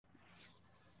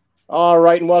All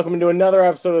right, and welcome to another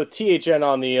episode of THN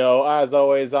on the O. As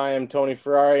always, I am Tony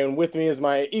Ferrari, and with me is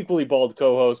my equally bald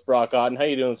co-host Brock Otten. How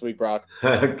you doing this week, Brock?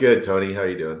 Good, Tony. How are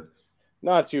you doing?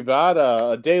 Not too bad.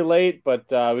 A day late, but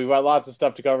we've got lots of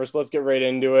stuff to cover, so let's get right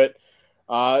into it.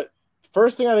 Uh,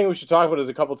 First thing I think we should talk about is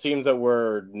a couple teams that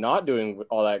were not doing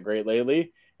all that great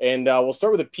lately, and we'll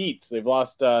start with the Petes. They've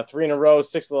lost three in a row,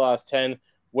 six of the last 10.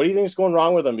 What do you think is going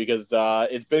wrong with them? Because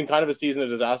it's been kind of a season of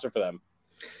disaster for them.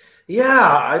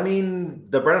 Yeah, I mean,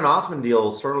 the Brennan Othman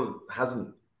deal sort of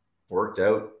hasn't worked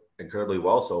out incredibly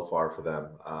well so far for them.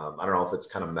 I don't know if it's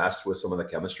kind of messed with some of the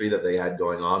chemistry that they had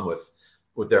going on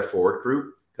with their forward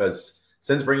group, because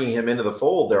since bringing him into the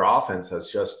fold, their offense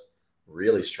has just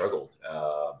really struggled.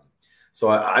 So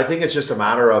I think it's just a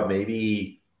matter of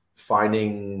maybe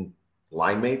finding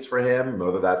line mates for him,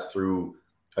 whether that's through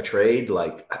a trade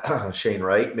like Shane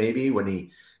Wright, maybe when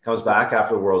he comes back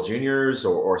after the World Juniors,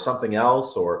 or something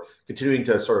else, or continuing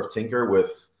to sort of tinker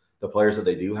with the players that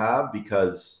they do have,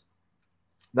 because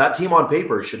that team on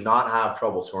paper should not have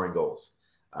trouble scoring goals,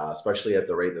 especially at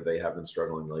the rate that they have been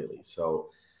struggling lately. So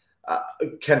uh,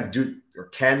 can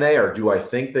they, or do I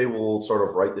think they will sort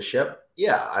of right the ship?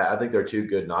 Yeah, I think they're too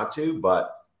good not to,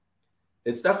 but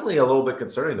it's definitely a little bit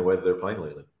concerning the way that they're playing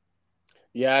lately.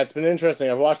 Yeah, it's been interesting.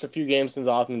 I've watched a few games since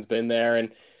Othman's been there,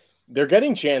 and they're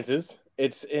getting chances.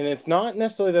 It's not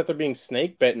necessarily that they're being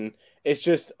snake bitten. It's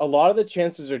just a lot of the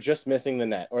chances are just missing the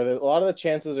net, or a lot of the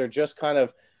chances are just kind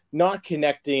of not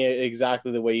connecting it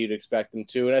exactly the way you'd expect them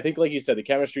to. And I think, like you said, the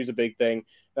chemistry is a big thing.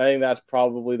 I think that's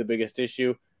probably the biggest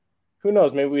issue. Who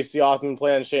knows? Maybe we see Othman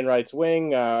play on Shane Wright's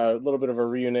wing, a little bit of a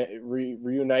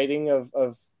reuniting of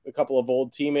a couple of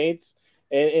old teammates,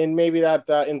 and maybe that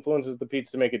influences the Petes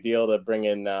to make a deal to bring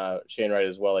in Shane Wright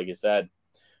as well, like you said.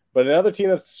 But another team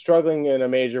that's struggling in a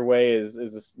major way is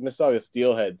the Mississauga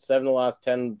Steelhead. 7 of the last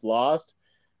 10 lost.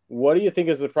 What do you think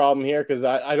is the problem here? Because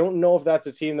I don't know if that's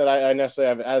a team that I necessarily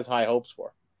have as high hopes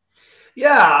for.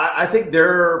 Yeah, I think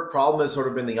their problem has sort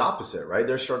of been the opposite, right?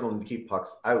 They're struggling to keep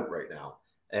pucks out right now.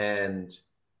 And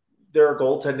their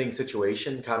goaltending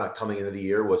situation kind of coming into the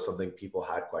year was something people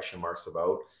had question marks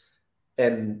about.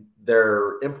 And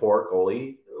their import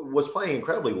goalie was playing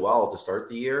incredibly well to start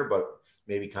the year, but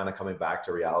maybe kind of coming back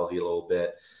to reality a little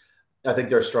bit. I think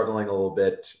they're struggling a little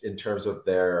bit in terms of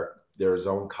their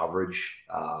zone coverage.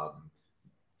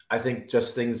 I think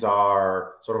just things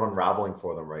are sort of unraveling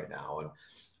for them right now. And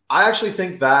I actually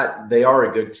think that they are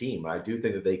a good team. I do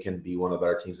think that they can be one of the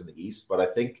better teams in the East, but I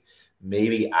think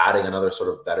maybe adding another sort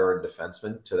of veteran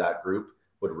defenseman to that group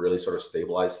would really sort of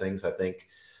stabilize things. I think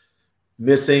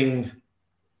missing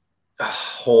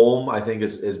Holm, I think,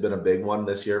 has been a big one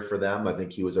this year for them. I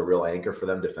think he was a real anchor for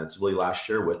them defensively last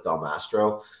year with Del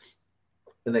Mastro.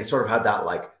 And they sort of had that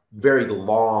like very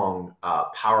long,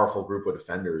 powerful group of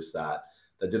defenders that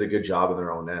did a good job in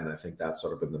their own end. I think that's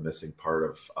sort of been the missing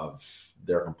part of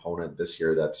their component this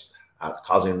year that's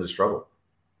causing them to struggle.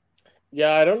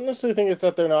 Yeah, I don't necessarily think it's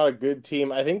that they're not a good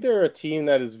team. I think they're a team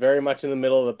that is very much in the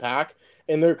middle of the pack,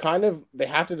 and they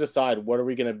have to decide, what are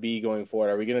we going to be going forward?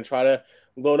 Are we going to try to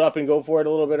load up and go for it a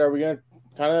little bit? Are we going to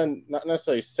kind of not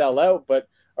necessarily sell out, but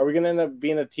are we going to end up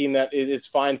being a team that is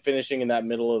fine finishing in that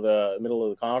middle of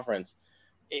the conference?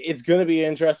 It's going to be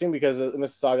interesting because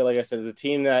Mississauga, like I said, is a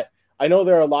team that I know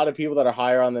there are a lot of people that are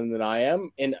higher on them than I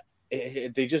am, and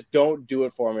they just don't do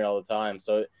it for me all the time.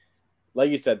 So like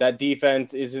you said, that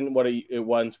defense isn't what it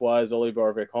once was. Oli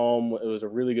Borvik home, it was a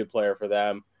really good player for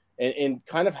them. And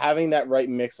kind of having that right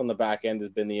mix on the back end has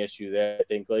been the issue there. I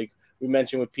think, like we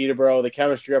mentioned with Peterborough, the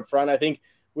chemistry up front. I think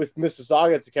with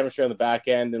Mississauga, it's the chemistry on the back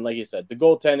end. And like you said, the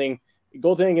goaltending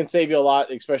can save you a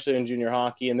lot, especially in junior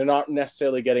hockey. And they're not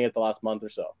necessarily getting it the last month or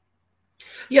so.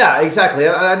 Yeah, exactly.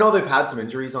 I know they've had some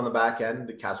injuries on the back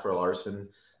end. Casper Larson,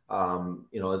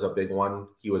 is a big one.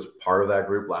 He was part of that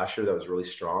group last year that was really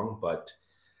strong. But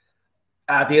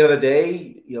at the end of the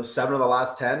day, 7 of the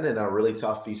last 10 in a really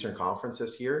tough Eastern Conference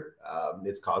this year,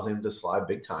 it's causing them to slide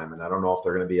big time. And I don't know if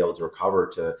they're going to be able to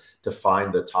recover to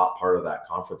find the top part of that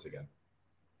conference again.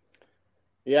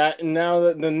 Yeah, and now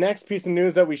the next piece of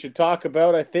news that we should talk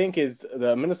about, I think, is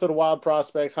the Minnesota Wild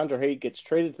prospect Hunter Haight gets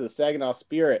traded to the Saginaw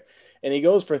Spirit, and he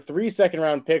goes for 3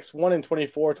 second-round picks, one in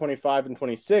 24, 25, and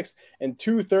 26, and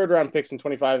 2 third-round picks in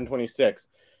 25 and 26.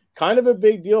 Kind of a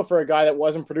big deal for a guy that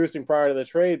wasn't producing prior to the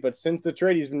trade, but since the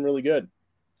trade, he's been really good.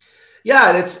 Yeah,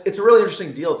 and it's a really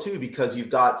interesting deal too, because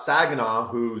you've got Saginaw,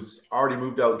 who's already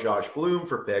moved out Josh Bloom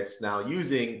for picks, now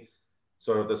using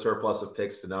sort of the surplus of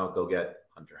picks to now go get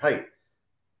Hunter Haight.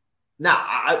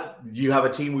 Now, you have a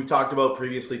team we've talked about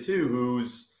previously too,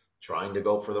 who's trying to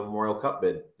go for the Memorial Cup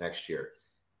bid next year.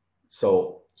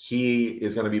 So he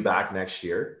is going to be back next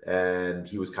year, and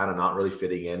he was kind of not really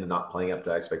fitting in and not playing up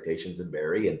to expectations in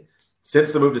Barrie. And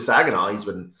since the move to Saginaw, he's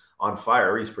been on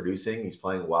fire. He's producing. He's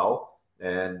playing well.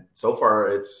 And so far,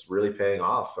 it's really paying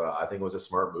off. I think it was a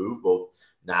smart move, both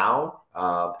now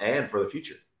and for the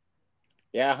future.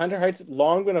 Yeah, Hunter Height's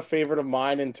long been a favorite of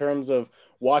mine in terms of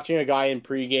watching a guy in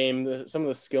pregame, some of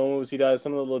the skill moves he does,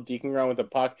 some of the little deking around with the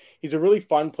puck. He's a really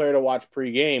fun player to watch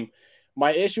pregame.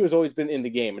 My issue has always been in the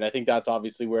game, and I think that's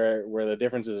obviously where the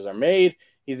differences are made.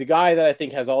 He's a guy that I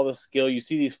think has all the skill. You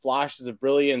see these flashes of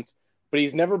brilliance, but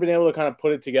he's never been able to kind of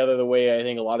put it together the way I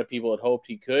think a lot of people had hoped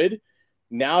he could.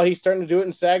 Now he's starting to do it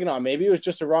in Saginaw. Maybe it was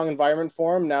just a wrong environment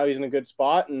for him. Now he's in a good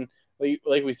spot, and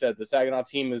like we said, the Saginaw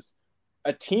team is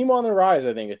a team on the rise.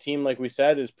 I think a team, like we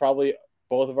said, is probably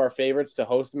both of our favorites to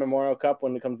host the Memorial Cup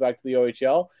when it comes back to the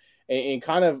OHL. And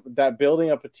kind of that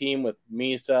building up a team with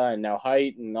Misa and now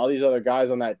Height and all these other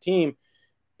guys on that team,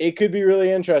 it could be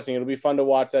really interesting. It'll be fun to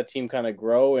watch that team kind of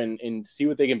grow and see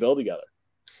what they can build together.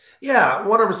 Yeah,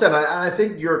 100%. I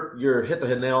think you're hit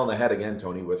the nail on the head again,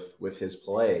 Tony, with his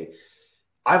play.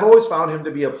 I've always found him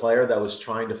to be a player that was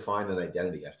trying to find an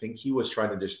identity. I think he was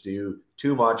trying to just do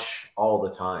too much all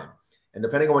the time. And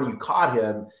depending on when you caught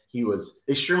him, he was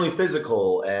extremely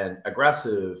physical and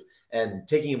aggressive and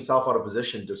taking himself out of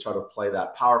position to sort of play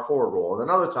that power forward role. And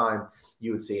another time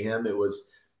you would see him, it was,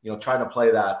 trying to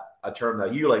play that, a term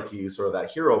that you like to use, sort of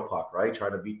that hero puck, right?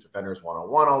 Trying to beat defenders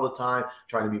one-on-one all the time,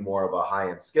 trying to be more of a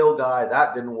high-end skill guy.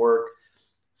 That didn't work.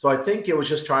 So I think it was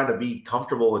just trying to be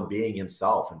comfortable in being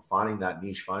himself and finding that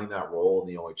niche, finding that role in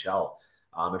the OHL.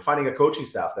 And finding a coaching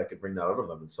staff that could bring that out of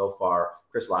him. And so far,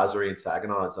 Chris Lazary and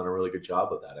Saginaw has done a really good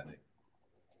job of that, I think.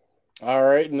 All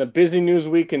right. And the busy news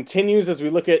week continues as we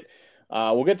look at,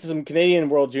 we'll get to some Canadian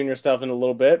World Junior stuff in a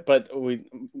little bit, but we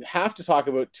have to talk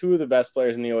about two of the best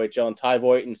players in the OHL, and Ty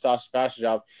Voigt and Sasha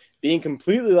Pashajov being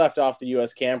completely left off the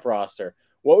U.S. camp roster.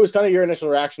 What was kind of your initial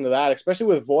reaction to that, especially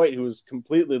with Voigt, who was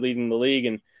completely leading the league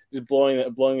and just blowing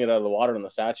it out of the water on the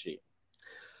stat sheet?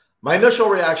 My initial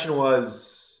reaction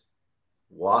was,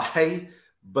 why?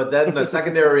 But then the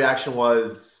secondary reaction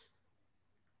was,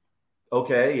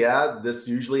 okay, yeah, this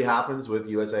usually happens with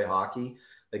USA Hockey.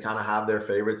 They kind of have their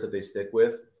favorites that they stick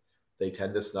with. They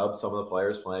tend to snub some of the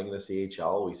players playing in the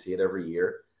CHL. We see it every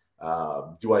year.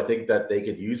 Do I think that they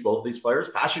could use both of these players?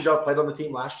 Pashajov played on the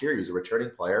team last year. He was a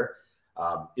returning player,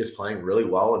 is playing really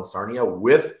well in Sarnia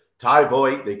with Ty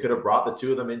Voigt. They could have brought the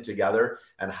two of them in together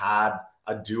and had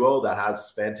a duo that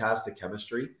has fantastic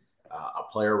chemistry. A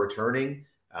player returning.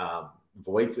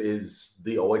 Voigt is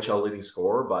the OHL leading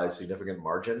scorer by a significant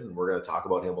margin, and we're going to talk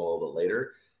about him a little bit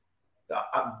later.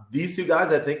 These two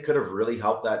guys, I think, could have really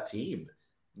helped that team.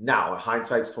 Now,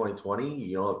 hindsight's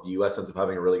 2020. If the U.S. ends up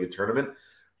having a really good tournament,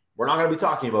 we're not going to be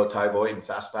talking about Ty Voigt and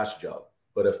Sasha Pashajov.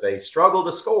 But if they struggle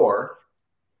to score,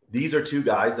 these are two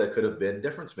guys that could have been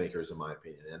difference makers, in my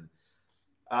opinion. And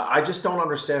I just don't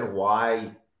understand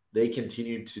why they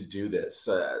continue to do this.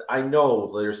 I know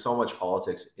there's so much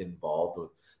politics involved with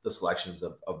the selections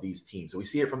of these teams. We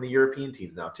see it from the European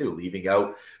teams now too, leaving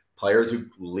out players who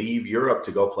leave Europe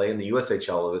to go play in the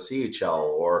USHL or the CHL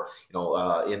or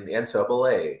in the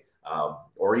NCAA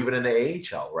or even in the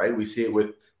AHL. Right? We see it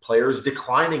with players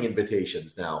declining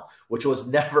invitations now, which was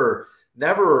never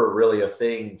really a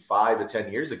thing 5 to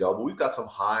 10 years ago. But we've got some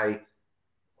high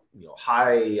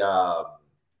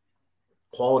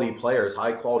quality players,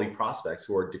 high quality prospects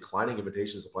who are declining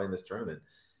invitations to play in this tournament.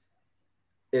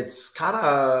 It's kind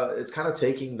of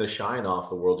taking the shine off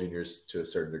the World Juniors to a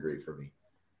certain degree for me.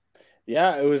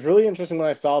 Yeah, it was really interesting when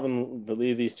I saw them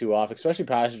leave these two off, especially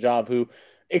Pashajov, who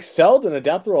excelled in a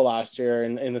depth role last year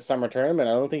in the summer tournament.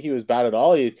 I don't think he was bad at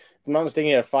all. If I'm not mistaken,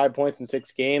 he had 5 points in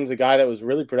 6 games, a guy that was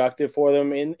really productive for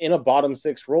them in a bottom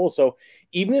 6 role. So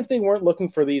even if they weren't looking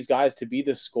for these guys to be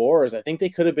the scorers, I think they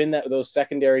could have been those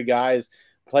secondary guys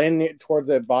playing towards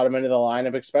the bottom end of the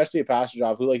lineup, especially a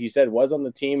Pashajov, who, like you said, was on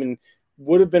the team and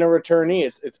would have been a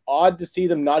returnee. It's odd to see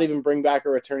them not even bring back a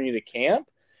returnee to camp,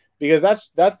 because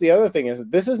that's the other thing, is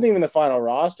this isn't even the final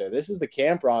roster. This is the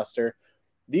camp roster.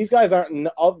 These guys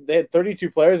they had 32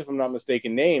 players, if I'm not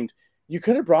mistaken, named. You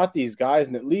could have brought these guys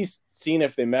and at least seen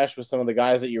if they mesh with some of the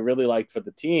guys that you really liked for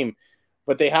the team.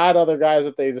 But they had other guys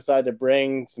that they decided to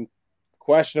bring, some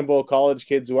questionable college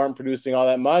kids who aren't producing all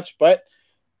that much. But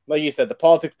like you said, the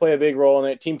politics play a big role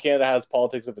in it. Team Canada has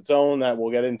politics of its own that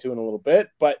we'll get into in a little bit.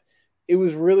 But it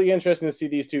was really interesting to see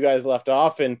these two guys left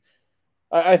off. And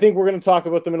I think we're going to talk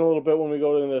about them in a little bit when we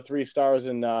go to the 3 stars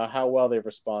and how well they've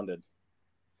responded.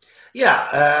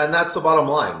 Yeah, and that's the bottom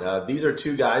line. These are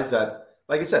two guys that,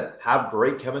 like I said, have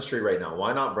great chemistry right now.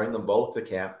 Why not bring them both to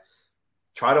camp?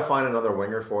 Try to find another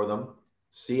winger for them.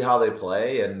 see how they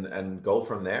play, and go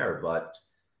from there. But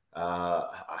uh,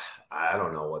 I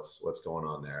don't know what's going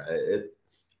on there.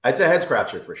 It's a head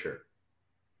scratcher for sure.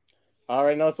 All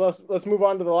right, now let's move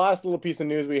on to the last little piece of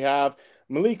news we have.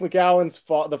 Malik McGowan's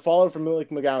the fallout from Malik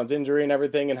McGowan's injury and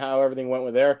everything, and how everything went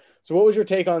with there. So, what was your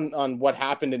take on what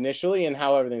happened initially and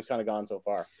how everything's kind of gone so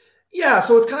far? Yeah,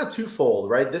 so it's kind of twofold,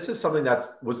 right? This is something that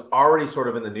was already sort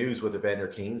of in the news with Evander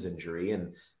Kane's injury,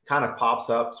 and kind of pops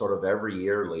up sort of every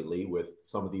year lately with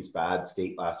some of these bad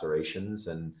skate lacerations.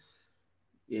 And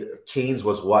Kane's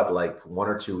was what, like 1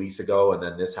 or 2 weeks ago, and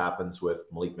then this happens with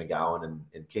Malik McGowan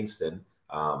in Kingston.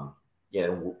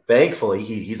 Yeah, thankfully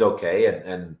he's okay,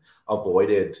 and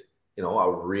avoided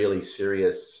a really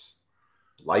serious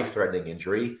life-threatening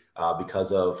injury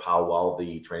because of how well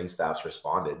the training staffs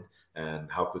responded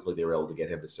and how quickly they were able to get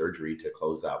him to surgery to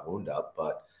close that wound up.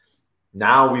 But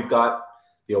now we've got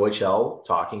the OHL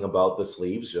talking about the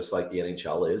sleeves, just like the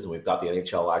NHL is, and we've got the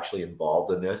NHL actually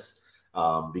involved in this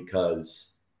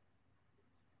because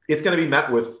it's going to be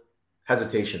met with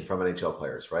hesitation from NHL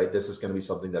players, right? This is going to be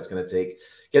something that's going to take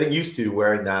getting used to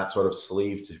wearing that sort of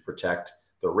sleeve to protect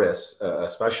the wrists,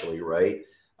 especially, right?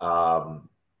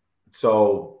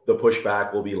 So the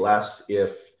pushback will be less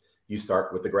if you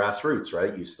start with the grassroots,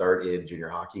 right? You start in junior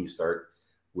hockey, you start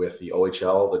with the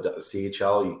OHL, the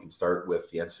CHL, you can start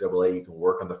with the NCAA, you can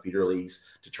work on the feeder leagues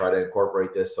to try to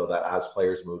incorporate this so that as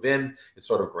players move in, it's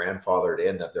sort of grandfathered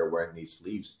in that they're wearing these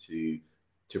sleeves to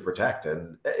protect.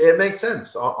 And it makes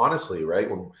sense, honestly, right?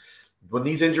 When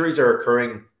these injuries are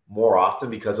occurring more often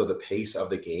because of the pace of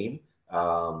the game,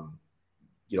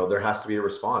 there has to be a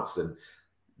response. And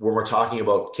when we're talking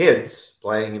about kids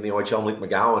playing in the OHL, Malik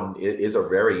McGowan is a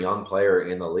very young player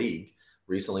in the league,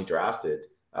 recently drafted.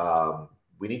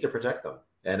 We need to protect them.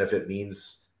 And if it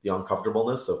means the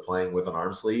uncomfortableness of playing with an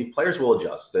arm sleeve, players will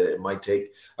adjust. It might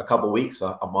take a couple weeks,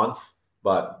 a month,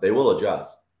 but they will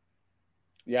adjust.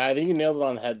 Yeah, I think you nailed it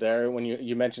on the head there when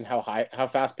you mentioned how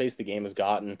fast paced the game has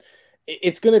gotten.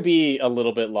 It's going to be a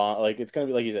little bit long. Like it's going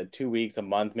to be, like you said, 2 weeks, a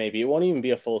month, maybe. It won't even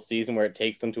be a full season where it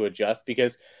takes them to adjust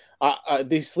because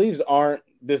these sleeves aren't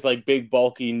this like big,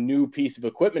 bulky new piece of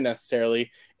equipment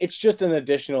necessarily. It's just an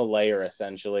additional layer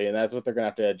essentially, and that's what they're going to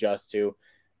have to adjust to.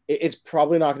 It's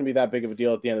probably not going to be that big of a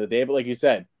deal at the end of the day. But like you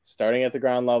said, starting at the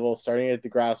ground level, starting at the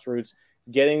grassroots,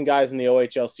 getting guys in the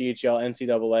OHL, CHL,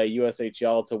 NCAA,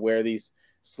 USHL to wear these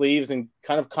sleeves and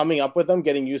kind of coming up with them,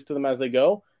 getting used to them as they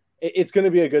go, it's going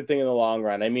to be a good thing in the long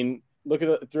run. I mean, look at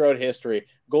it throughout history.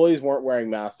 Goalies weren't wearing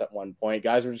masks at one point.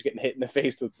 Guys were just getting hit in the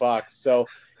face with pucks. So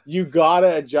you got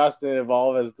to adjust and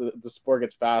evolve as the sport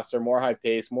gets faster, more high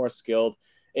pace, more skilled.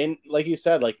 And like you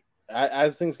said, like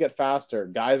as things get faster,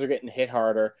 guys are getting hit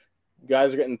harder.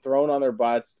 Guys are getting thrown on their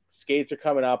butts. Skates are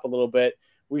coming up a little bit.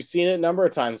 We've seen it a number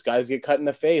of times. Guys get cut in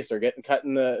the face or getting cut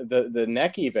in the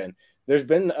neck even. There's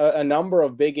been a number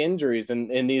of big injuries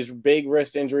and these big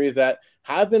wrist injuries that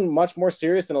have been much more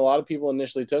serious than a lot of people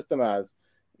initially took them as.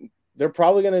 They're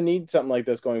probably going to need something like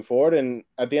this going forward. And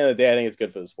at the end of the day, I think it's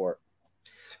good for the sport.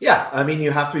 Yeah. I mean,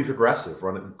 you have to be progressive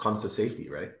when it comes to safety,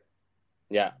 right?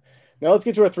 Yeah. Now let's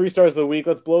get to our 3 stars of the week.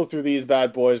 Let's blow through these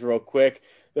bad boys real quick.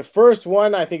 The first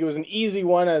one, I think it was an easy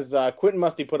one as Quentin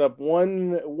Musty put up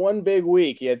one big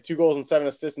week. He had 2 goals and 7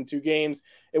 assists in 2 games.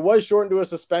 It was shortened to a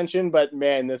suspension, but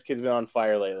man, this kid's been on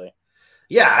fire lately.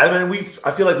 Yeah, I mean,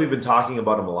 I feel like we've been talking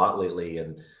about him a lot lately,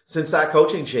 and since that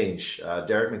coaching change,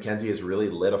 Derek McKenzie has really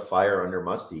lit a fire under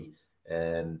Musty,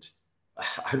 and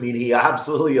I mean, he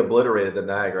absolutely obliterated the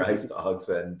Niagara Ice Dogs,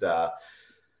 and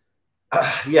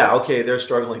yeah, okay, they're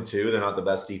struggling too. They're not the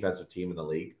best defensive team in the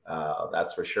league,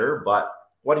 that's for sure. But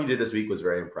what he did this week was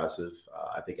very impressive.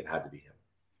 I think it had to be him.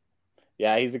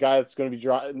 Yeah, he's a guy that's going to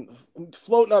be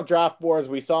floating up draft boards.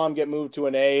 We saw him get moved to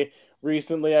an A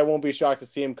recently. I won't be shocked to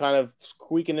see him kind of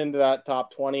squeaking into that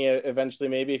top 20 eventually,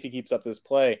 maybe if he keeps up this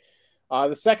play.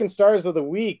 The second stars of the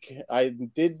week, I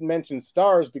did mention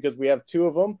stars because we have 2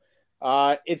 of them.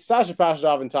 It's Sasha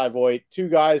Pashadov and Ty Voigt, 2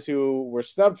 guys who were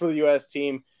snubbed for the U.S.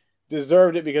 team,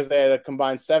 deserved it because they had a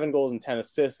combined 7 goals and 10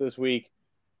 assists this week.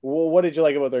 What did you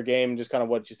like about their game? Just kind of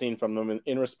what you've seen from them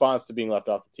in response to being left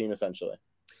off the team, essentially.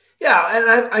 Yeah,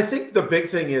 and I think the big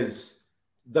thing is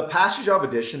the Pashadov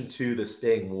addition to the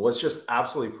Sting was just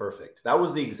absolutely perfect. That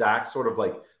was the exact sort of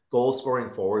like goal scoring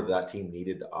forward that team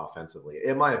needed offensively,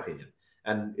 in my opinion.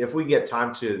 And if we get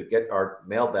time to get our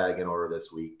mailbag in order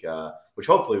this week, which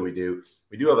hopefully we do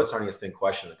have a Starting a Sting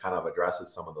question that kind of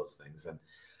addresses some of those things. And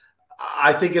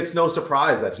I think it's no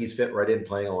surprise that he's fit right in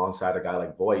playing alongside a guy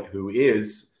like Voigt, who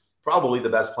is probably the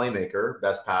best playmaker,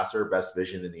 best passer, best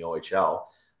vision in the OHL.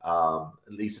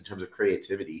 At least in terms of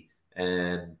creativity.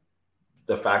 And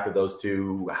the fact that those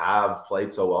two have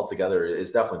played so well together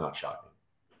is definitely not shocking.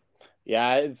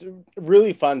 Yeah, it's a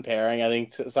really fun pairing. I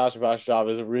think Sasha Bashov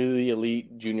is a really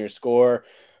elite junior scorer.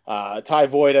 Ty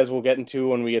Voigt, as we'll get into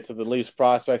when we get to the Leafs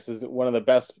prospects, is one of the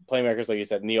best playmakers, like you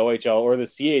said, in the OHL or the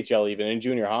CHL, even in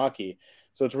junior hockey.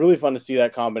 So it's really fun to see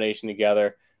that combination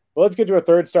together. But let's get to our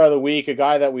third star of the week, a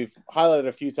guy that we've highlighted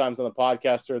a few times on the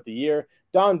podcast throughout the year,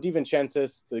 Dom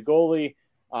DiVincentis, the goalie.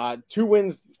 2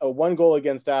 wins, a 1 goal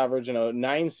against average, and a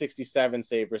 .967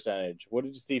 save percentage. What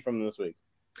did you see from him this week?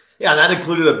 Yeah, and that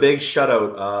included a big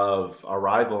shutout of a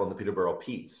rival in the Peterborough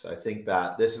Petes. I think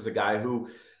that this is a guy who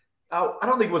I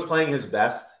don't think was playing his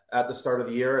best at the start of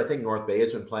the year. I think North Bay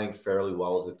has been playing fairly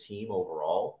well as a team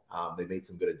overall. They made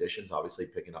some good additions, obviously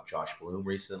picking up Josh Bloom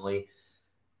recently.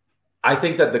 I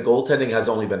think that the goaltending has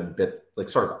only been a bit like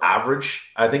sort of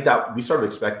average. I think that we sort of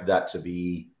expected that to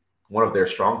be one of their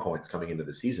strong points coming into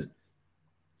the season.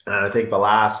 And I think the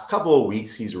last couple of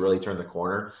weeks, he's really turned the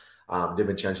corner.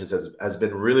 DiVincentis has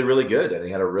been really, really good, and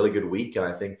he had a really good week. And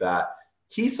I think that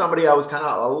he's somebody I was kind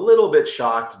of a little bit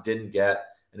shocked didn't get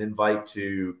an invite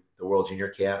to the World Junior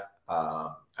Camp.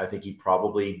 I think he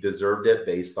probably deserved it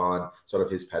based on sort of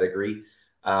his pedigree.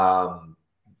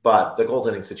 But the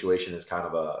goaltending situation is kind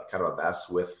of a mess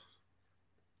with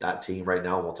that team right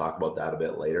now. And we'll talk about that a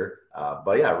bit later.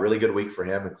 But yeah, really good week for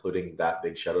him, including that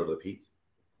big shutout of the Petes.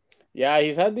 Yeah,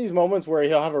 he's had these moments where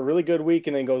he'll have a really good week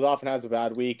and then goes off and has a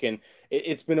bad week. And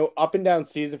it's been an up and down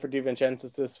season for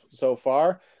DiVincentis so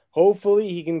far. Hopefully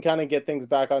he can kind of get things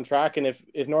back on track. And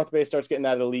if North Bay starts getting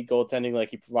that elite goaltending like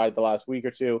he provided the last week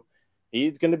or two,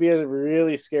 he's going to be a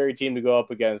really scary team to go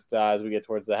up against as we get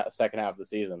towards the second half of the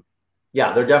season.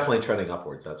 Yeah, they're definitely trending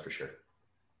upwards. That's for sure.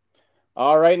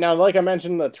 All right. Now, like I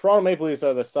mentioned, the Toronto Maple Leafs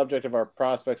are the subject of our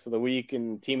prospects of the week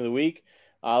and team of the week.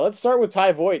 Let's start with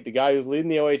Ty Voigt, the guy who's leading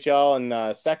the OHL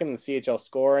and second in the CHL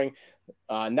scoring.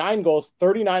 9 goals,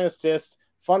 39 assists.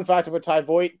 Fun fact about Ty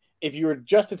Voigt, if you were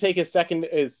just to take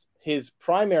his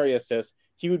primary assist,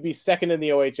 he would be second in the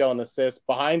OHL in assists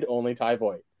behind only Ty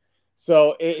Voigt.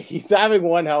 So he's having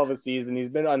one hell of a season. He's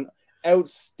been an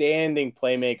outstanding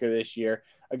playmaker this year.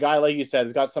 A guy, like you said,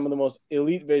 has got some of the most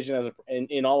elite vision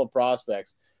in all of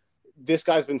prospects. This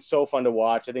guy's been so fun to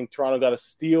watch. I think Toronto got a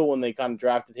steal when they kind of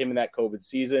drafted him in that COVID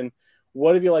season.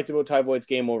 What have you liked about Ty Voigt's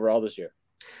game overall this year?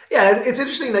 Yeah, it's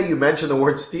interesting that you mentioned the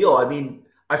word steal. I mean,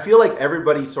 I feel like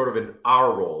everybody's sort of in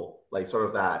our role, like sort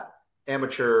of that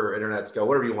amateur internet scout,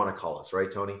 whatever you want to call us,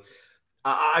 right, Tony?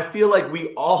 I feel like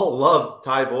we all loved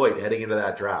Ty Voigt heading into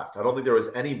that draft. I don't think there was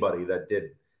anybody that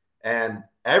didn't. And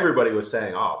everybody was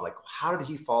saying, oh, like, how did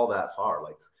he fall that far?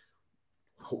 Like,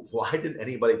 why didn't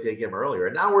anybody take him earlier?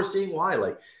 And now we're seeing why.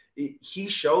 Like, he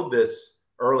showed this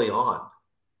early on.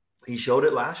 He showed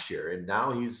it last year, and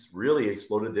now he's really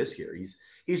exploded this year.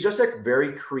 He's just a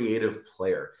very creative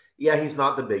player. Yeah, he's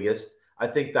not the biggest. I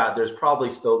think that there's probably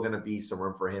still going to be some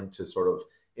room for him to sort of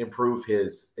improve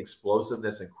his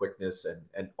explosiveness and quickness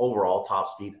and overall top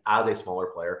speed as a smaller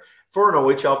player. For an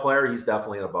OHL player, he's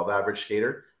definitely an above average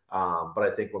skater. But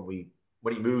I think when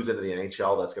he moves into the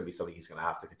NHL, that's going to be something he's going to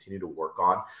have to continue to work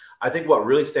on. I think what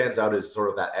really stands out is sort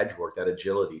of that edge work, that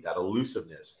agility, that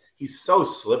elusiveness. He's so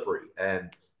slippery,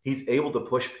 and he's able to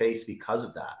push pace because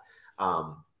of that.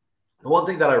 The one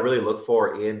thing that I really look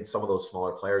for in some of those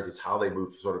smaller players is how they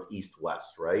move sort of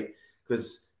east-west, right?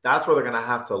 Because that's where they're going to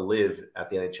have to live at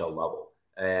the NHL level.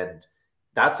 And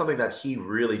that's something that he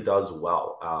really does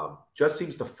well. Just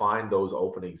seems to find those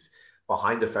openings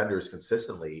behind defenders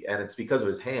consistently. And it's because of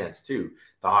his hands too.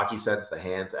 The hockey sense, the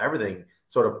hands, everything,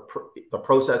 sort of the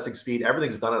processing speed,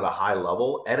 everything's done at a high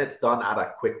level, and it's done at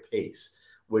a quick pace,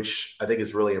 which I think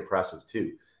is really impressive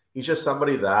too. He's just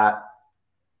somebody that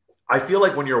I feel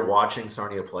like when you're watching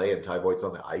Sarnia play and Ty Voigt's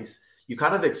on the ice, you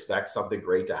kind of expect something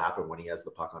great to happen when he has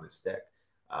the puck on his stick.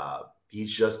 He's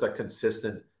just a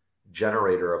consistent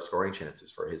generator of scoring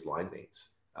chances for his line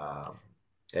mates. I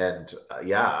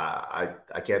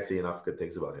can't see enough good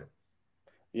things about him.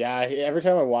 Yeah, every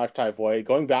time I watch Ty Voigt,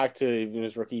 going back to even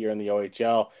his rookie year in the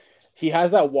OHL, he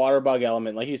has that water bug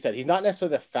element. Like you said, he's not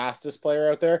necessarily the fastest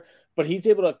player out there, but he's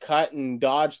able to cut and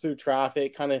dodge through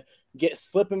traffic, kind of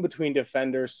slip in between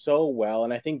defenders so well.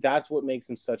 And I think that's what makes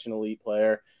him such an elite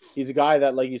player. He's a guy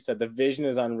that, like you said, the vision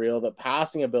is unreal, the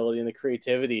passing ability and the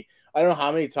creativity. I don't know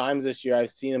how many times this year I've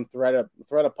seen him thread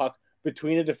a puck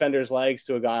between a defender's legs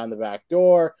to a guy on the back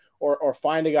door, or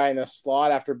find a guy in the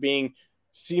slot after being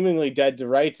seemingly dead to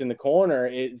rights in the corner.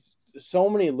 It's so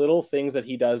many little things that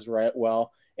he does right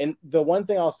well. And the one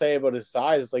thing I'll say about his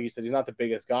size is, like you said, he's not the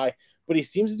biggest guy, but he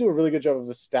seems to do a really good job of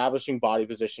establishing body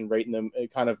position right in the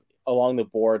kind of along the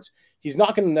boards. He's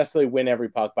not going to necessarily win every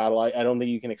puck battle. I don't think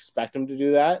you can expect him to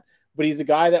do that, but he's a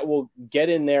guy that will get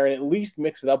in there and at least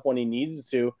mix it up when he needs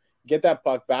to, get that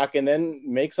puck back, and then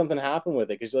make something happen with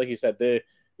it. Because like you said, the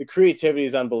creativity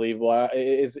is unbelievable.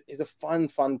 He's a fun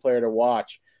player to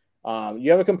watch.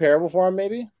 You have a comparable for him,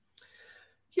 maybe?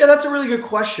 Yeah, that's a really good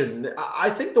question. I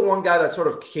think the one guy that sort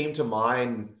of came to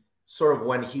mind sort of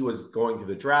when he was going through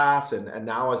the draft and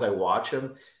now as I watch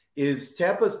him is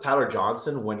Tampa's Tyler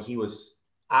Johnson when he was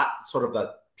at sort of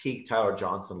that peak Tyler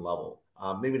Johnson level.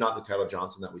 Maybe not the Tyler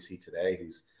Johnson that we see today,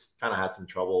 who's kind of had some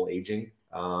trouble aging.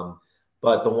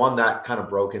 But the one that kind of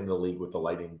broke into the league with the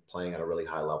Lightning playing at a really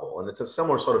high level. And it's a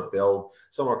similar sort of build,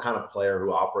 similar kind of player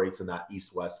who operates in that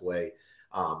east-west way.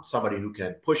 Somebody who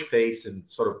can push pace and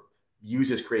sort of use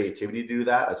his creativity to do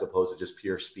that as opposed to just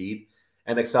pure speed,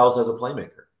 and excels as a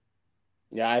playmaker.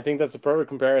 Yeah, I think that's a perfect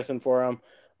comparison for him.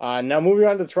 Now moving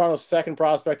on to Toronto's second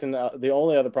prospect and the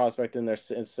only other prospect in their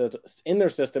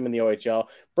system in the OHL,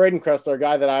 Braden Kressler, a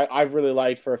guy that I've really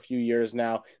liked for a few years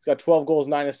now. He's got 12 goals,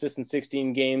 9 assists in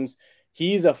 16 games.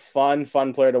 He's a fun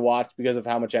player to watch because of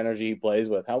how much energy he plays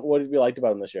with. What have you liked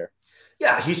about him this year?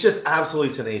 Yeah, he's just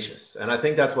absolutely tenacious. And I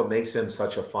think that's what makes him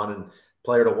such a fun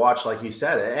player to watch, like you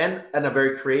said, and a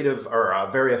very creative or a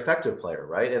very effective player,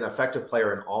 right? An effective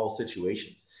player in all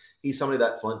situations. He's somebody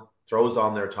that Flint throws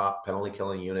on their top penalty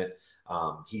killing unit.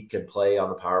 He can play on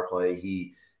the power play.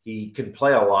 He can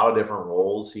play a lot of different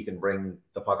roles. He can bring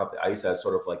the puck up the ice as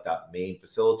sort of like that main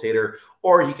facilitator,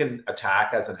 or he can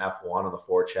attack as an F1 on the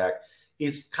forecheck.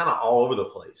 He's kind of all over the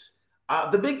place.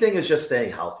 The big thing is just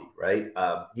staying healthy, right?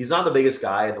 He's not the biggest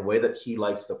guy, and the way that he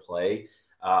likes to play,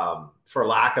 for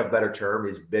lack of a better term,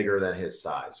 is bigger than his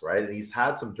size, right? And he's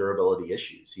had some durability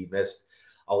issues. He missed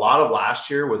a lot of last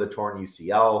year with a torn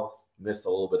UCL, missed a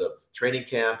little bit of training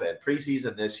camp and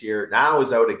preseason this year. Now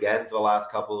is out again for the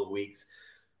last couple of weeks.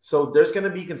 So there's going to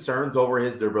be concerns over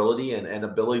his durability and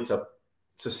ability to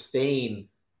sustain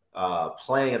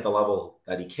playing at the level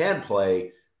that he can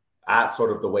play at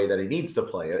sort of the way that he needs to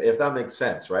play, if that makes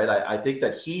sense, right? I think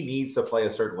that he needs to play a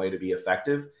certain way to be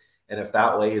effective. And if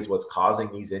that way is what's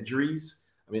causing these injuries,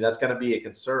 I mean, that's going to be a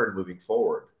concern moving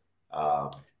forward.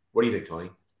 What do you think, Tony?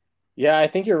 Yeah, I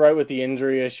think you're right with the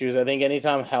injury issues. I think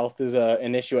anytime health is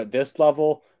an issue at this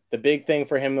level, the big thing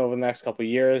for him over the next couple of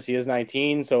years, he is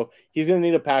 19, so he's going to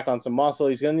need to pack on some muscle.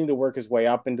 He's going to need to work his way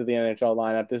up into the NHL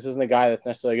lineup. This isn't a guy that's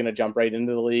necessarily going to jump right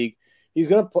into the league. He's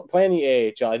going to play in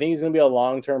the AHL. I think he's going to be a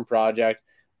long-term project.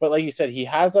 But like you said, he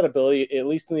has that ability, at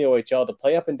least in the OHL, to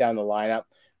play up and down the lineup,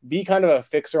 be kind of a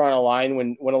fixer on a line.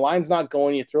 When a line's not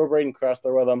going, you throw Braden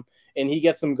Kressler with him, and he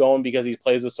gets them going because he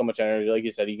plays with so much energy. Like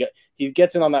you said, he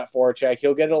gets in on that forecheck.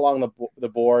 He'll get it along the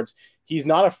boards. He's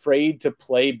not afraid to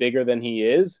play bigger than he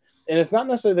is. And it's not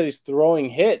necessarily that he's throwing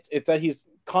hits. It's that he's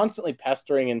constantly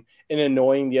pestering and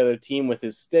annoying the other team with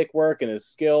his stick work and his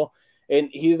skill. And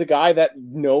he's a guy that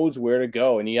knows where to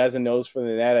go, and he has a nose for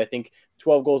the net. I think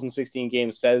 12 goals in 16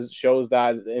 games shows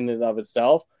that in and of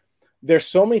itself. There's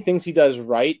so many things he does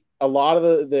right. A lot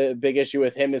of the big issue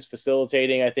with him is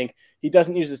facilitating. I think he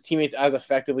doesn't use his teammates as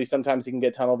effectively. Sometimes he can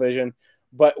get tunnel vision.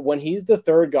 But when he's the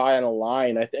third guy on a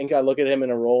line, I think I look at him in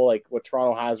a role like what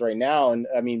Toronto has right now. And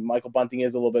I mean, Michael Bunting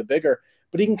is a little bit bigger,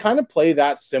 but he can kind of play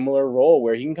that similar role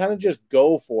where he can kind of just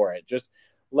go for it. Just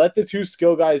let the two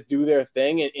skill guys do their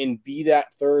thing and be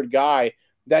that third guy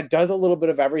that does a little bit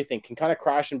of everything, can kind of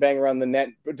crash and bang around the net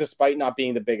despite not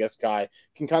being the biggest guy,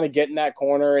 can kind of get in that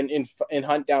corner and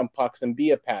hunt down pucks and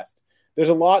be a pest. There's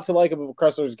a lot to like about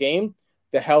Kressler's game.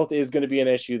 The health is going to be an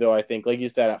issue, though, I think. Like you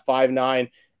said, at 5'9",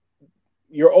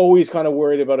 you're always kind of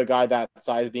worried about a guy that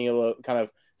size being able to kind of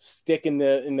stick in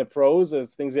the pros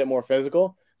as things get more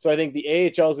physical. So I think the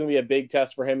AHL is going to be a big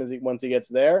test for him once he gets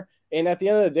there. And at the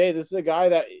end of the day, this is a guy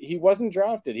that he wasn't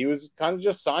drafted. He was kind of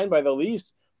just signed by the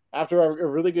Leafs after a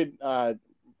really good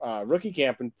rookie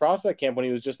camp and prospect camp when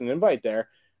he was just an invite there.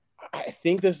 I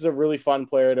think this is a really fun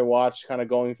player to watch kind of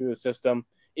going through the system.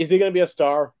 Is he going to be a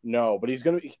star? No, but he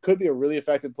could be a really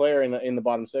effective player in the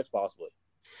bottom six possibly.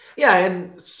 Yeah,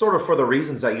 and sort of for the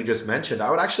reasons that you just mentioned, I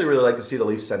would actually really like to see the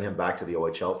Leafs send him back to the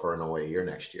OHL for an OA year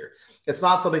next year. It's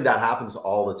not something that happens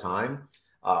all the time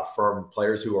from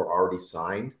players who are already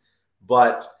signed,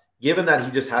 but given that he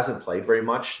just hasn't played very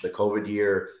much, the COVID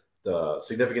year, the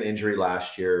significant injury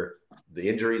last year, the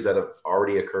injuries that have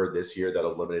already occurred this year that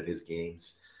have limited his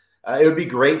games, it would be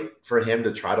great for him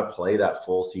to try to play that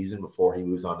full season before he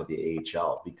moves on to the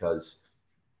AHL because,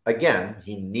 again,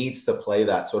 he needs to play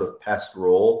that sort of pest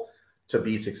role to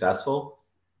be successful.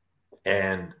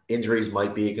 And injuries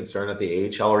might be a concern at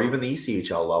the AHL or even the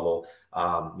ECHL level,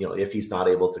 if he's not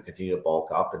able to continue to bulk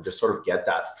up and just sort of get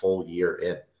that full year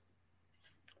in.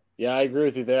 Yeah, I agree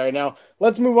with you there. Now,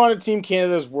 let's move on to Team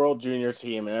Canada's World Junior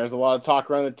team. And there's a lot of talk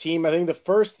around the team. I think the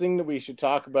first thing that we should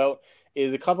talk about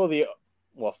is a couple of the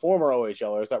former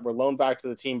OHLers that were loaned back to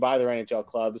the team by their NHL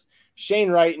clubs. Shane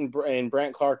Wright and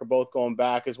Brant Clark are both going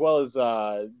back, as well as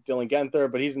Dylan Genther,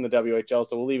 but he's in the WHL,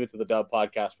 so we'll leave it to the Dub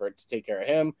podcast for it to take care of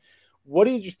him. What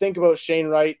did you think about Shane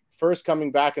Wright first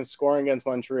coming back and scoring against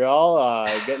Montreal,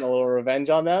 getting a little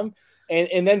revenge on them,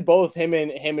 and then both him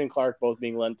and Clark both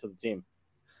being lent to the team?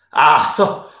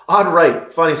 So on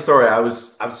Wright, funny story. I'm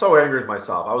so angry with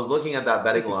myself. I was looking at that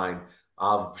betting line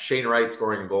of Shane Wright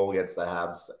scoring a goal against the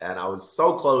Habs, and I was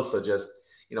so close to just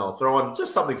throwing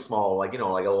just something small, like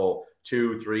like a little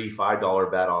 $2, $3,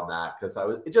 $5 bet on that, because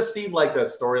it just seemed like the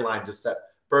storyline just set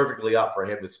perfectly up for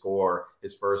him to score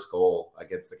his first goal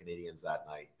against the Canadiens that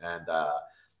night, and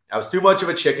I was too much of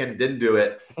a chicken, didn't do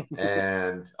it.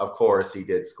 And of course he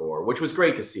did score, which was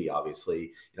great to see,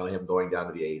 obviously, him going down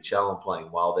to the AHL and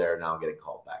playing well there, now getting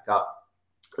called back up.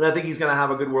 And I think he's going to have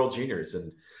a good World Juniors.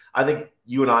 And I think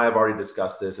you and I have already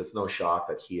discussed this. It's no shock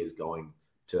that he is going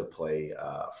to play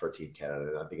for Team Canada.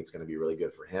 And I think it's going to be really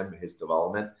good for him, his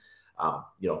development.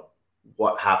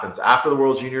 What happens after the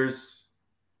World Juniors,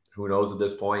 who knows at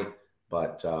this point.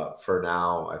 But for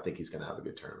now, I think he's going to have a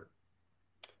good tournament.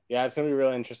 Yeah, it's going to be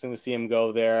really interesting to see him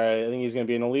go there. I think he's going to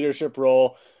be in a leadership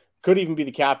role. Could even be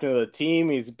the captain of the team.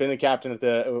 He's been a captain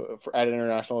at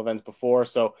international events before,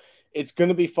 so it's going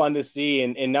to be fun to see.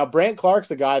 And now Brant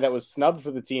Clark's a guy that was snubbed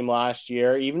for the team last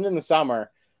year, even in the summer.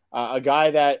 A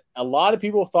guy that a lot of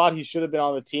people thought he should have been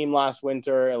on the team last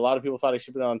winter. A lot of people thought he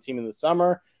should have been on the team in the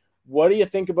summer. What do you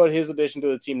think about his addition to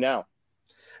the team now?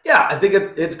 Yeah, I think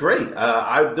it's great.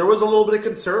 There was a little bit of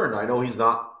concern. I know he's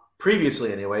not,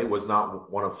 previously anyway, was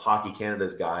not one of Hockey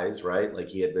Canada's guys, right? Like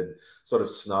he had been sort of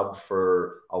snubbed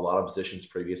for a lot of positions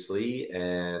previously.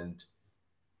 And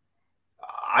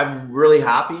I'm really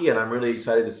happy and I'm really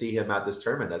excited to see him at this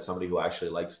tournament as somebody who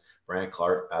actually likes Brant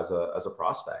Clark as a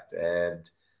prospect. And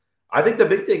I think the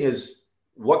big thing is,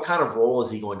 what kind of role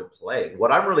is he going to play?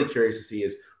 What I'm really curious to see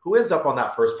is who ends up on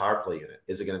that first power play unit.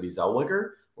 Is it going to be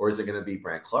Zellweger or is it going to be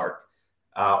Brant Clark?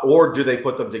 Or do they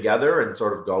put them together and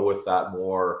sort of go with that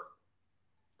more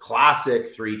classic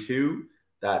 3-2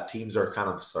 that teams are kind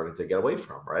of starting to get away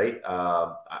from, right?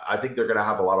 I think they're going to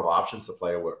have a lot of options to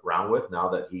play around with now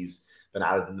that he's been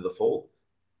added into the fold.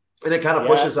 And it kind of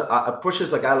pushes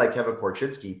a guy like Kevin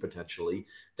Korchinski potentially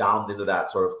down into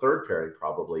that sort of third pairing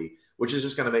probably, which is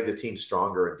just going to make the team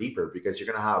stronger and deeper because you're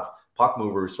going to have puck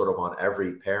movers sort of on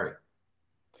every pairing.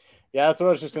 Yeah, that's what I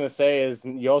was just going to say is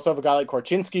you also have a guy like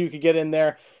Korchinski who could get in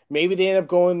there. Maybe they end up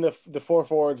going the four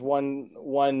forwards,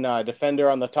 one defender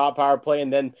on the top power play,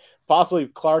 and then possibly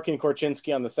Clark and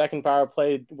Korchinski on the second power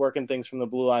play, working things from the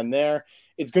blue line there.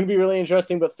 It's going to be really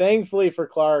interesting, but thankfully for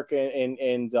Clark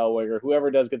and Zellweger, whoever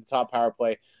does get the top power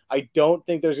play, I don't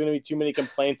think there's going to be too many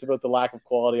complaints about the lack of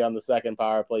quality on the second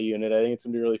power play unit. I think it's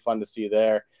going to be really fun to see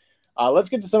there. Let's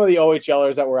get to some of the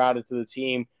OHLers that were added to the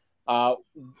team.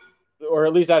 Or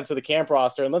at least added to the camp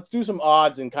roster. And let's do some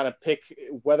odds and kind of pick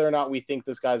whether or not we think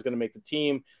this guy's going to make the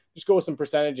team. Just go with some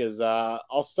percentages.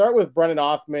 I'll start with Brennan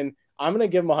Othman. I'm going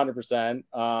to give him 100%.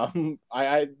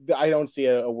 I don't see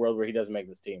a world where he doesn't make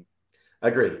this team. I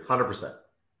agree, 100%.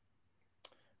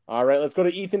 All right, let's go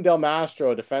to Ethan Del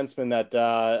Mastro, a defenseman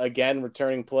that, again,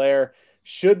 returning player,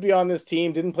 should be on this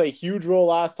team. Didn't play a huge role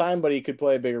last time, but he could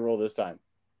play a bigger role this time.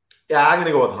 Yeah, I'm going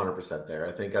to go with 100% there.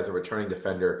 I think as a returning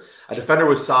defender, a defender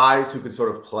with size who can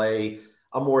sort of play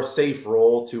a more safe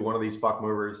role to one of these puck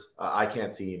movers, I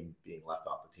can't see him being left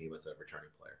off the team as a returning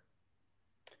player.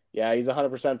 Yeah, he's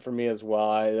 100% for me as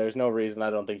well. There's no reason I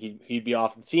don't think he'd be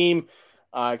off the team,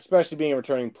 especially being a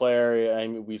returning player. I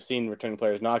mean, we've seen returning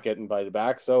players not get invited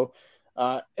back. So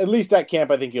at least at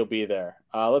camp, I think he'll be there.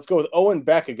 Let's go with Owen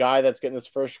Beck, a guy that's getting his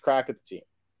first crack at the team.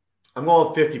 I'm going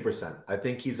with 50%. I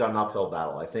think he's got an uphill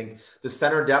battle. I think the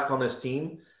center depth on this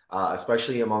team,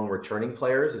 especially among returning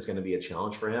players, is going to be a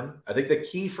challenge for him. I think the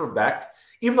key for Beck,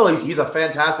 even though he's a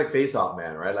fantastic faceoff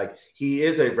man, right? Like he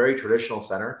is a very traditional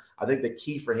center. I think the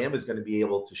key for him is going to be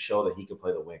able to show that he can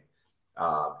play the wing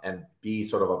and be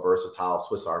sort of a versatile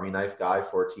Swiss Army knife guy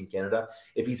for Team Canada.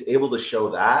 If he's able to show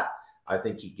that, I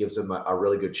think he gives him a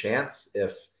really good chance.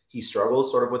 If he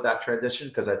struggles sort of with that transition,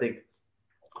 because I think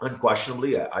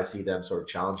unquestionably, I see them sort of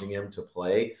challenging him to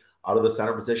play out of the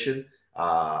center position.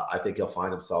 I think he'll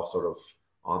find himself sort of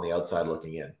on the outside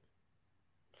looking in.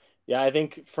 Yeah, I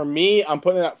think for me, I'm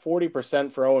putting it at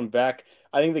 40% for Owen Beck.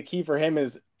 I think the key for him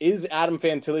is Adam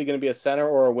Fantilli going to be a center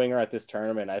or a winger at this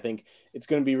tournament? I think it's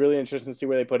going to be really interesting to see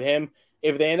where they put him.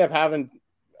 If they end up having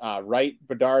right,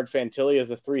 Bedard, Fantilli as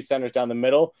the three centers down the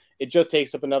middle. It just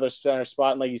takes up another center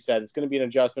spot. And like you said, it's going to be an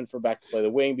adjustment for Beck to play the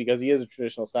wing because he is a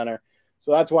traditional center.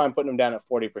 So that's why I'm putting him down at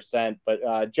 40%.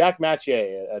 But Jack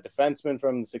Mathieu, a defenseman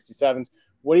from the 67s,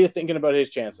 what are you thinking about his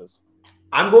chances?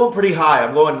 I'm going pretty high.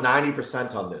 I'm going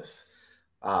 90% on this.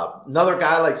 Another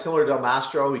guy like similar to Del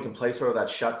Mastro, he can play sort of that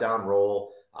shutdown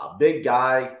role. Big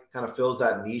guy, kind of fills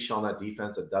that niche on that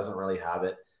defense that doesn't really have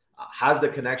it. Has the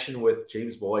connection with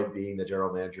James Boyd being the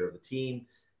general manager of the team.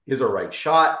 Is a right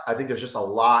shot. I think there's just a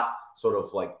lot sort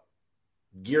of like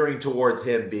gearing towards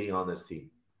him being on this team.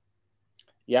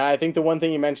 Yeah, I think the one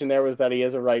thing you mentioned there was that he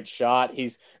is a right shot.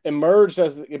 He's emerged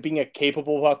as being a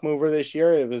capable puck mover this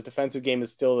year. His defensive game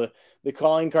is still the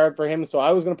calling card for him. So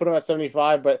I was going to put him at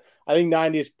 75, but I think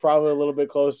 90 is probably a little bit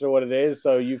closer to what it is.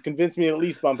 So you've convinced me to at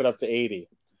least bump it up to 80.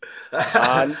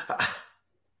 Now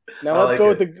let's go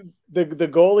with the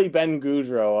goalie, Ben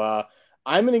Gaudreau.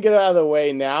 I'm going to get it out of the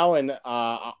way now, and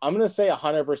I'm going to say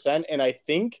 100%, and I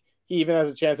think he even has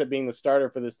a chance at being the starter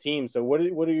for this team. So what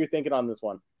are you thinking on this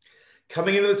one?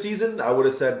 Coming into the season, I would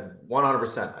have said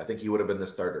 100%. I think he would have been the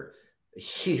starter.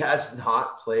 He has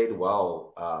not played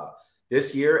well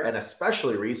this year, and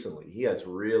especially recently. He has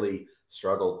really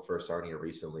struggled for Sarnia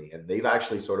recently, and they've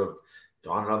actually sort of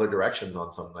gone in other directions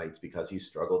on some nights because he's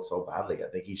struggled so badly. I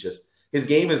think his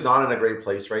game is not in a great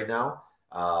place right now,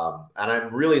 and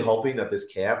I'm really hoping that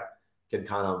this camp can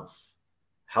kind of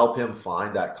help him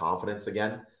find that confidence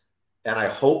again. And I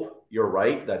hope you're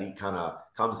right that he kind of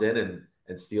comes in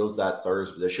and steals that starter's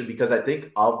position, because I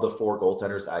think of the four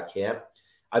goaltenders at camp,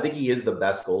 I think he is the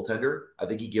best goaltender. I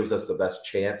think he gives us the best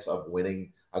chance of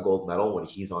winning a gold medal when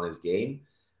he's on his game.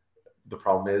 The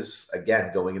problem is,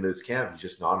 again, going into this camp, he's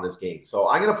just not on his game. So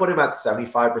I'm going to put him at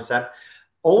 75%,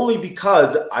 only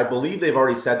because I believe they've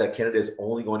already said that Canada is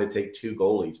only going to take two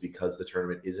goalies because the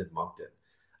tournament is in Moncton.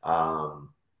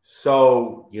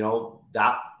 So,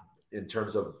 that in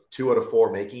terms of 2 out of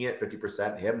 4 making it,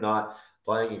 50%, him not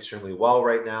playing extremely well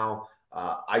right now.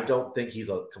 I don't think he's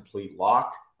a complete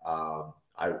lock.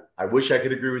 I wish I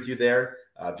could agree with you there,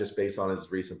 just based on his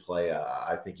recent play.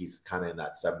 I think he's kind of in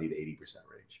that 70 to 80%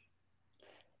 range.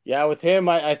 Yeah, with him,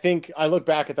 I think I look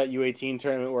back at that U18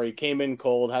 tournament where he came in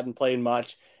cold, hadn't played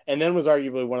much, and then was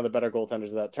arguably one of the better goaltenders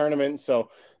of that tournament. So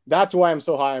that's why I'm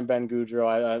so high on Ben Gaudreau.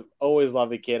 I always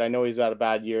love the kid. I know he's had a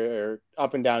bad year or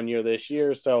up and down year this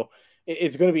year, so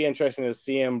it's going to be interesting to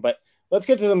see him. But let's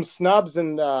get to some snubs,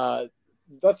 and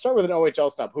let's start with an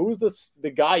OHL snub. Who was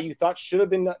the guy you thought should have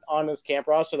been on his camp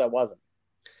roster that wasn't?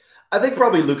 I think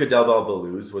probably Luca Del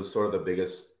Bel-Belluz was sort of the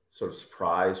biggest sort of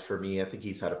surprise for me. I think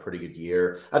he's had a pretty good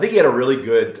year. I think he had a really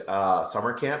good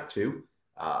summer camp too.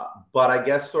 But I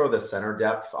guess sort of the center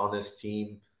depth on this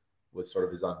team was sort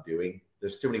of his undoing.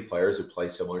 There's too many players who play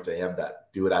similar to him that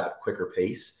do it at a quicker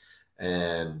pace.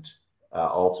 And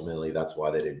ultimately, that's why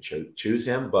they didn't choose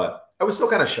him. But I was still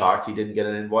kind of shocked he didn't get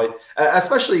an invite,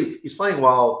 especially he's playing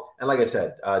well. And like I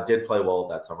said, did play well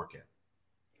at that summer camp.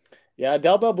 Yeah,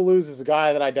 Del Bel-Belluz is a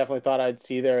guy that I definitely thought I'd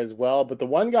see there as well. But the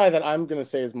one guy that I'm going to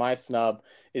say is my snub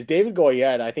is David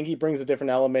Goyette. I think he brings a different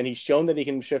element. He's shown that he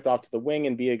can shift off to the wing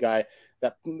and be a guy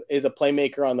that is a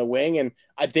playmaker on the wing. And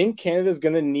I think Canada's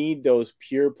going to need those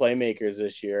pure playmakers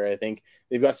this year. I think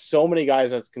they've got so many guys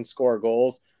that can score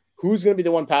goals. Who's going to be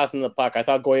the one passing the puck? I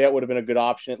thought Goyette would have been a good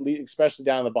option, at least, especially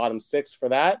down in the bottom 6 for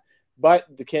that. But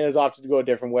the Canada's opted to go a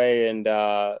different way, and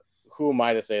who am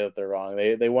I to say that they're wrong?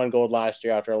 They won gold last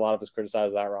year after a lot of us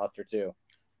criticized that roster too.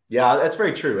 Yeah, that's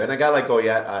very true. And a guy like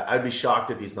Goyette, I'd be shocked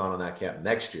if he's not on that camp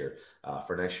next year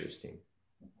for next year's team.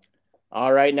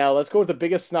 All right, now let's go with the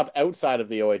biggest snub outside of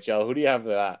the OHL. Who do you have for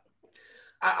that?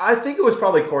 I think it was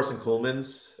probably Corson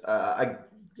Kuhlman's.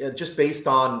 Just based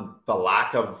on the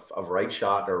lack of right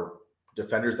shot or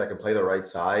defenders that can play the right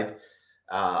side,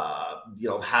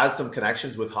 has some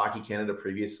connections with Hockey Canada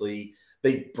previously.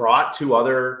 They brought 2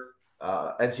 other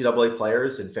NCAA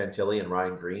players in Fantilli and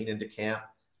Ryan Green into camp.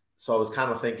 So I was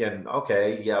kind of thinking,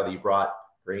 okay, yeah, you brought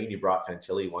Green, you brought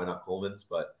Fantilli, why not Kuhlman's?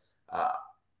 But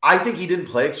I think he didn't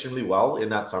play extremely well in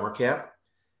that summer camp.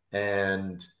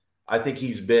 And I think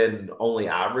he's been only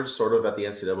average sort of at the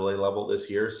NCAA level this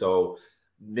year. So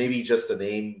maybe just the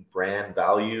name, brand,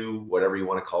 value, whatever you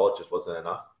want to call it, just wasn't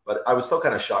enough. But I was still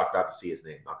kind of shocked not to see his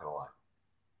name, not going to lie.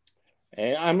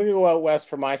 And I'm going to go out west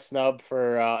for my snub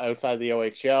for outside the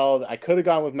OHL. I could have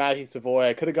gone with Matthew Savoy.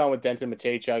 I could have gone with Denton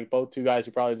Matejchuk, both 2 guys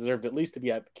who probably deserved at least to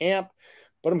be at the camp.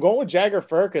 But I'm going with Jagger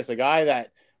Firkus, a guy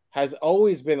that has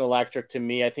always been electric to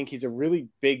me. I think he's a really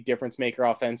big difference maker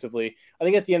offensively. I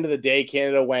think at the end of the day,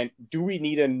 Canada went, do we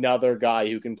need another guy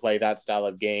who can play that style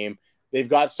of game? They've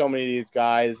got so many of these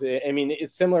guys. I mean,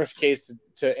 it's similar case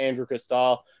to Andrew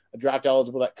Cristal. a draft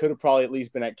eligible that could have probably at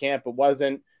least been at camp, but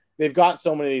wasn't. They've got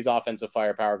so many of these offensive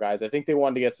firepower guys. I think they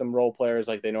wanted to get some role players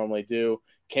like they normally do.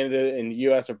 Canada and the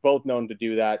U.S. are both known to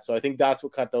do that. So I think that's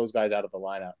what cut those guys out of the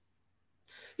lineup.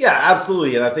 Yeah,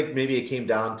 absolutely. And I think maybe it came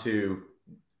down to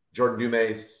Jordan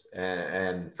Dumais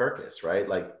and Fergus, right?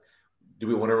 Like, do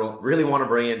we really want to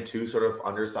bring in two sort of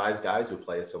undersized guys who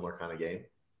play a similar kind of game?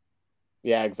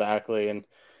 Yeah, exactly. And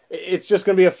it's just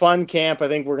going to be a fun camp. I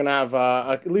think we're going to have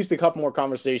at least a couple more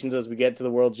conversations as we get to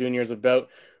the World Juniors about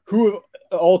who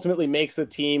ultimately makes the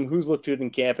team, who's looked good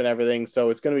in camp and everything. So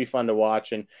it's going to be fun to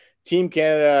watch. And Team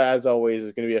Canada, as always,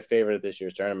 is going to be a favorite of this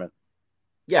year's tournament.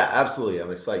 Yeah, absolutely.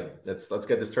 I'm excited. Let's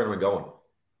get this tournament going.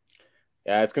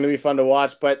 Yeah, it's going to be fun to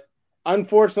watch. But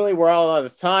unfortunately, we're all out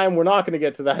of time. We're not going to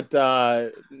get to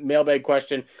that mailbag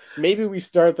question. Maybe we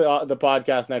start the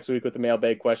podcast next week with the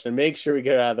mailbag question. Make sure we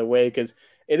get it out of the way because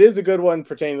it is a good one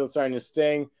pertaining to the Sarnia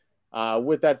Sting.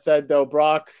 With that said, though,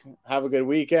 Brock, have a good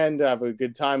weekend. Have a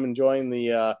good time enjoying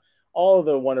the all of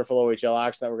the wonderful OHL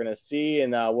action that we're going to see.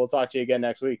 And we'll talk to you again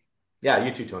next week. Yeah,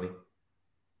 you too, Tony.